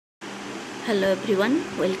Hello everyone,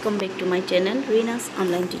 welcome back to my channel REENA'S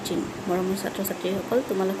online teaching. মৰমৰ ছাত্ৰ ছাত্ৰীসকল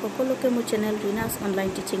তোমালোক সকলোকে মোৰ চেনেল REENA'S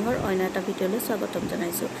online teaching ৰ অন্য এটা ভিডিঅ'লৈ স্বাগতম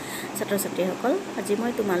জনাইছো। ছাত্ৰ ছাত্ৰীসকল, আজি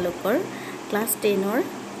মই তোমালোকৰ ক্লাছ 10 ৰ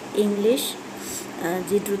ইংলিছ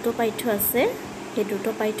যি দ্ৰুত পাঠ্য আছে, সেই দ্ৰুত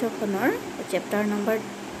পাঠ্যখনৰ chapter number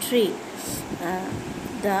 3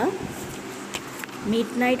 the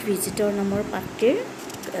midnight visitor নামৰ পাঠটিৰ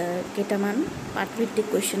কেইটামান পাঠভিত্তিক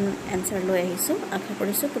কোৱেশ্চন এনসাৰ লৈ আহিছো। আশা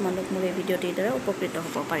কৰিছো তোমালোক মোৰ এই ভিডিঅ'টিৰ দ্বাৰা উপকৃত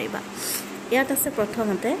হ'ব পাৰিবা। ইয়াত আছে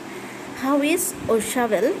প্ৰথমতে how is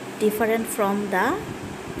Oshabel different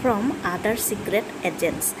from other secret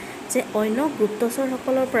agents, যে অন্য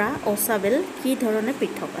গুপ্তচৰসকলৰ পৰা Oshabel কি ধৰণে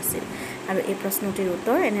পৃথক আছিল। আৰু এই প্ৰশ্নটিৰ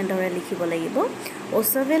উত্তৰ এনেদৰে লিখিব লাগিব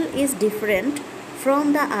Oshabel is different from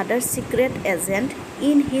the other secret agent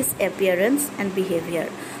in his appearance and behavior.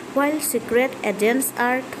 While secret agents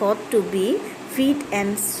are thought to be fit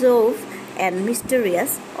and suave and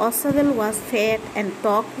mysterious, Oshabel was fat and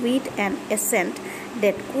talked with an accent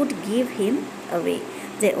that could give him away.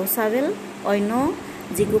 যে Oshabel অন্য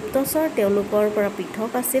যি গুপ্তচৰ তেওঁলোকৰ পৰা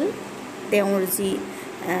পৃথক আছিল, তেওঁৰ যি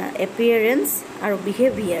এপিয়াৰেন্স আৰু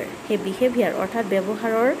বিহেভিয়াৰ, সেই বিহেভিয়াৰ অৰ্থাৎ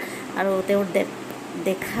ব্যৱহাৰৰ আৰু তেওঁৰ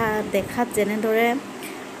দেখাত যেনেদৰে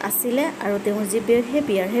আছিলে আৰু তেওঁৰ যি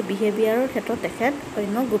বিহেভিয়াৰ, সেই বিহেভিয়াৰৰ ক্ষেত্ৰত তেখেত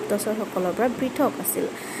অন্য গুপ্তচৰসকলৰ পৰা পৃথক আছিল।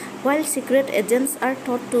 While secret agents are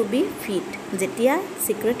thought to be fit, যেতিয়া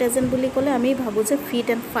secret agent বুলি ক'লে আমি ভাবোঁ যে fit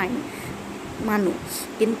and fine মানুহ,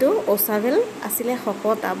 কিন্তু Oshabel আছিলে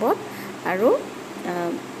শকত আবত আৰু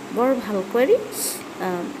বৰ ভালকৈ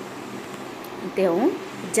তেওঁ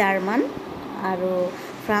জাৰ্মান আৰু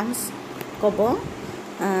ফ্ৰান্স ক'ব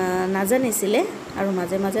নাজানিছিলে আৰু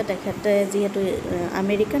মাজে মাজে তেখেতে যিহেতু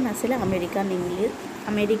আমেৰিকান আছিলে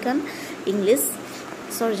আমেৰিকান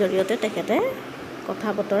ইংলিছৰ জৰিয়তে তেখেতে কথা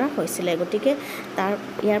বতৰা হৈছিলে। গতিকে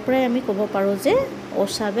ইয়াৰ পৰাই আমি ক'ব পাৰোঁ যে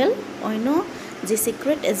Oshabel অন্য যি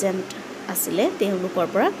সিক্ৰেট এজেণ্ট আছিলে তেওঁলোকৰ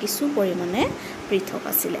পৰা কিছু পৰিমাণে পৃথক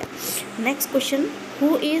আছিলে। Next question, who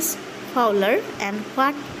is ফাউলাৰ and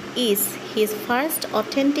what is his first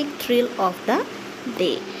authentic thrill of the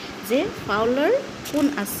day, যে ফাউলাৰ কোন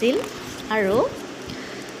আছিল আৰু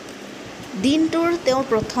দিনটোৰ তেওঁৰ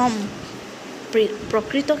প্ৰথম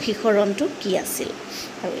প্ৰকৃত শিখৰণটো কি আছিল।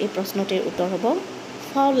 আৰু এই প্ৰশ্নটিৰ উত্তৰ হ'ব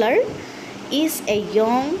ফাউলাৰ is a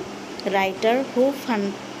young writer who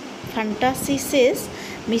fantasizes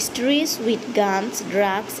mysteries with guns,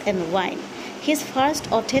 drugs and wine. His first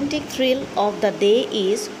authentic thrill of the day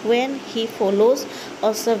is when he follows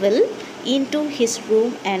Oshabel into his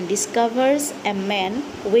room and discovers a man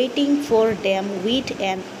waiting for them with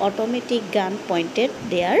an automatic gun pointed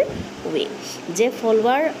their way. যে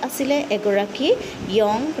flower আছিলে এগৰাকী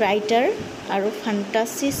young writer আৰু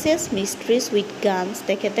fantasizes mysteries with guns,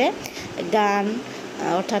 তেখেতে গান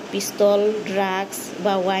অৰ্থাৎ পিস্তল, drugs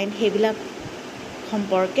বা wine সেইবিলাক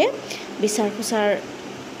সম্পৰ্কে বিচাৰ খোচাৰ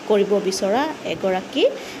কৰিব বিচৰা এগৰাকী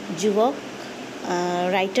যুৱক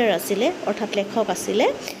ৰাইটাৰ আছিলে অৰ্থাৎ লেখক আছিলে,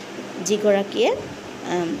 যিগৰাকীয়ে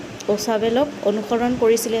Oshabelক অনুসৰণ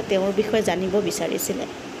কৰিছিলে, তেওঁৰ বিষয়ে জানিব বিচাৰিছিলে।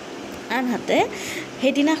 আনহাতে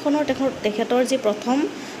সেইদিনাখনৰ তেখেতৰ যি প্ৰথম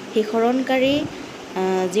শিখৰণকাৰী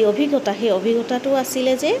যি অভিজ্ঞতা, সেই অভিজ্ঞতাটো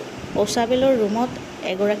আছিলে যে Oshabelৰ ৰুমত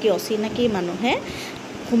এগৰাকী অচিনাকি মানুহে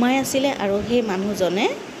সোমাই আছিলে আৰু সেই মানুহজনে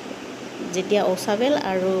যেতিয়া Oshabel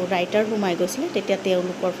আৰু ৰাইটাৰ সোমাই গৈছিলে তেতিয়া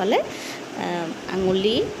তেওঁলোকৰ ফালে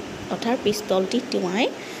আঙুলি অৰ্থাৎ পিষ্টলটি টিৱাই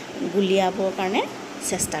গুলিয়াবৰ কাৰণে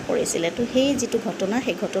চেষ্টা কৰিছিলে। তো সেই যিটো ঘটনা,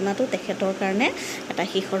 সেই ঘটনাটো তেখেতৰ কাৰণে এটা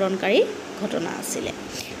শিখৰণকাৰী ঘটনা আছিলে।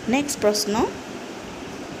 নেক্সট প্ৰশ্ন,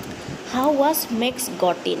 হাউ ৱাজ মেক্স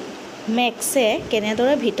গট ইন, মেক্সে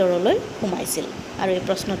কেনেদৰে ভিতৰলৈ সোমাইছিল। আৰু এই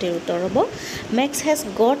প্ৰশ্নটিৰ উত্তৰ হ'ব max has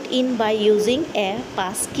got in by using a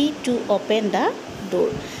পাছ কি টু অ'পেন দ্য ড'ৰ।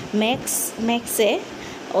 মেক্সে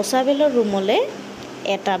Oshabelৰ ৰুমলৈ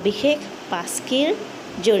এটা বিশেষ পাছকিৰ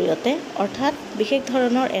জৰিয়তে অৰ্থাৎ বিশেষ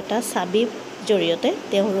ধৰণৰ এটা চাবিৰ জৰিয়তে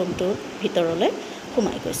তেওঁ ৰুমটোৰ ভিতৰলৈ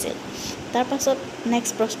সোমাই গৈছিল। তাৰ পাছত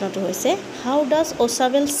নেক্সট প্ৰশ্নটো হৈছে হাউ does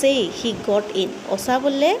Oshabel say he got in,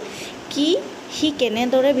 Oshabelে সি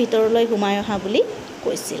কেনেদৰে ভিতৰলৈ সোমাই অহা বুলি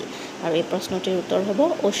কৈছিল। আৰু এই প্ৰশ্নটিৰ উত্তৰ হ'ব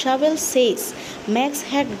Oshabel says Max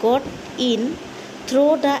had got in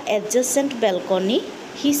through the adjacent balcony.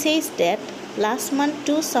 He says that last month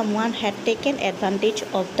too someone had taken advantage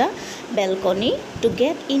of the balcony to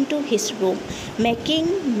get into his room, making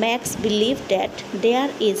Max believe that there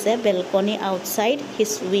is a balcony outside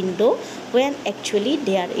his window when actually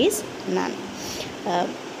there is none.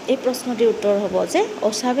 এই প্ৰশ্নটিৰ উত্তৰ হ'ব যে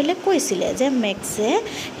Oshabelে কৈছিলে যে মেক্সে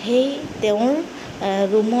সেই তেওঁৰ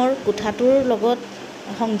ৰুমৰ কোঠাটোৰ লগত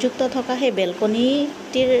সংযুক্ত থকা সেই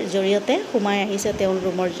বেলকনিটিৰ জৰিয়তে সোমাই আহিছে তেওঁৰ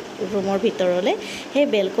ৰুমৰ ভিতৰলৈ। সেই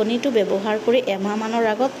বেলকনিটো ব্যৱহাৰ কৰি এমাহমানৰ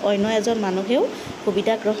আগত অন্য এজন মানুহেও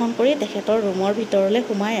সুবিধা গ্ৰহণ কৰি তেখেতৰ ৰুমৰ ভিতৰলৈ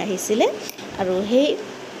সোমাই আহিছিলে আৰু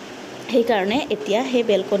সেইকাৰণে এতিয়া সেই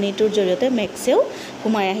বেলকনিটোৰ জৰিয়তে মেক্সেও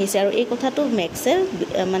সোমাই আহিছে আৰু এই কথাটো মেক্সে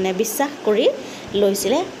মানে বিশ্বাস কৰি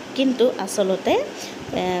লৈছিলে। কিন্তু আচলতে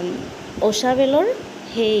ওছাবেলৰ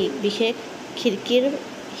সেই বিশেষ খিৰিকীৰ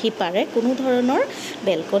সিপাৰে কোনো ধৰণৰ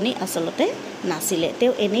বেলকনি আচলতে নাছিলে।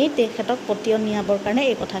 তেওঁ এনেই তেখেতক পতিয়ন নিয়াবৰ কাৰণে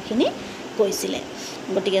এই কথাখিনি কৈছিলে।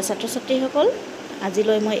 গতিকে ছাত্ৰ ছাত্ৰীসকল,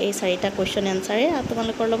 আজিলৈ মই এই 4টা কুৱেশ্যন এনচাৰে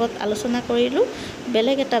তোমালোকৰ লগত আলোচনা কৰিলোঁ।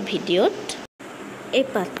 বেলেগ এটা ভিডিঅ'ত এই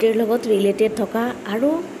পাঠটিৰ লগত ৰিলেটেড থকা আৰু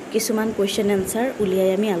কিছুমান কুৱেশ্যন এনচাৰ উলিয়াই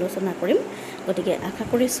আমি আলোচনা কৰিম। গতিকে আশা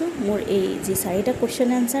কৰিছোঁ মোৰ এই যি 4টা কুৱেশ্যন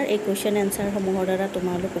এনচাৰ, এই কুৱেশ্যন এনচাৰসমূহৰ দ্বাৰা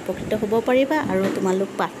তোমালোক উপকৃত হ'ব পাৰিবা আৰু তোমালোক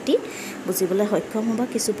পাঠটি বুজিবলৈ সক্ষম হ'বা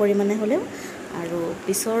কিছু পৰিমাণে হ'লেও। আৰু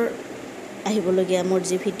পিছৰ আহিবলগীয়া মোৰ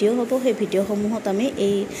যি ভিডিঅ' হ'ব, সেই ভিডিঅ'সমূহত আমি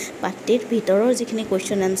এই পাঠটিৰ ভিতৰৰ যিখিনি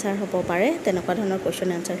কুৱেশ্যন এনচাৰ হ'ব পাৰে তেনেকুৱা ধৰণৰ কুৱেশ্যন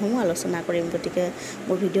এনচাৰসমূহ আলোচনা কৰিম। গতিকে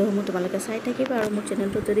মোৰ ভিডিঅ'সমূহ তোমালোকে চাই থাকিবা আৰু মোৰ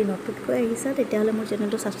চেনেলটোত যদি নতুনকৈ আহিছা তেতিয়াহ'লে মোৰ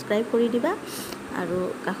চেনেলটো ছাবস্ক্ৰাইব কৰি দিবা আৰু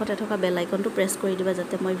কাষতে থকা বেল আইকনটো প্ৰেছ কৰি দিবা,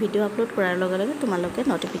 যাতে মই ভিডিঅ' আপলোড কৰাৰ লগে লগে তোমালোকে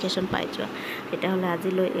নটিফিকেশ্যন পাই যোৱা। তেতিয়াহ'লে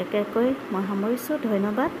আজিলৈ একেকৈ মই সামৰিছোঁ।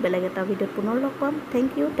 ধন্যবাদ। বেলেগ এটা ভিডিঅ'ত পুনৰ লগ পাম। Thank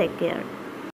U. Tech care.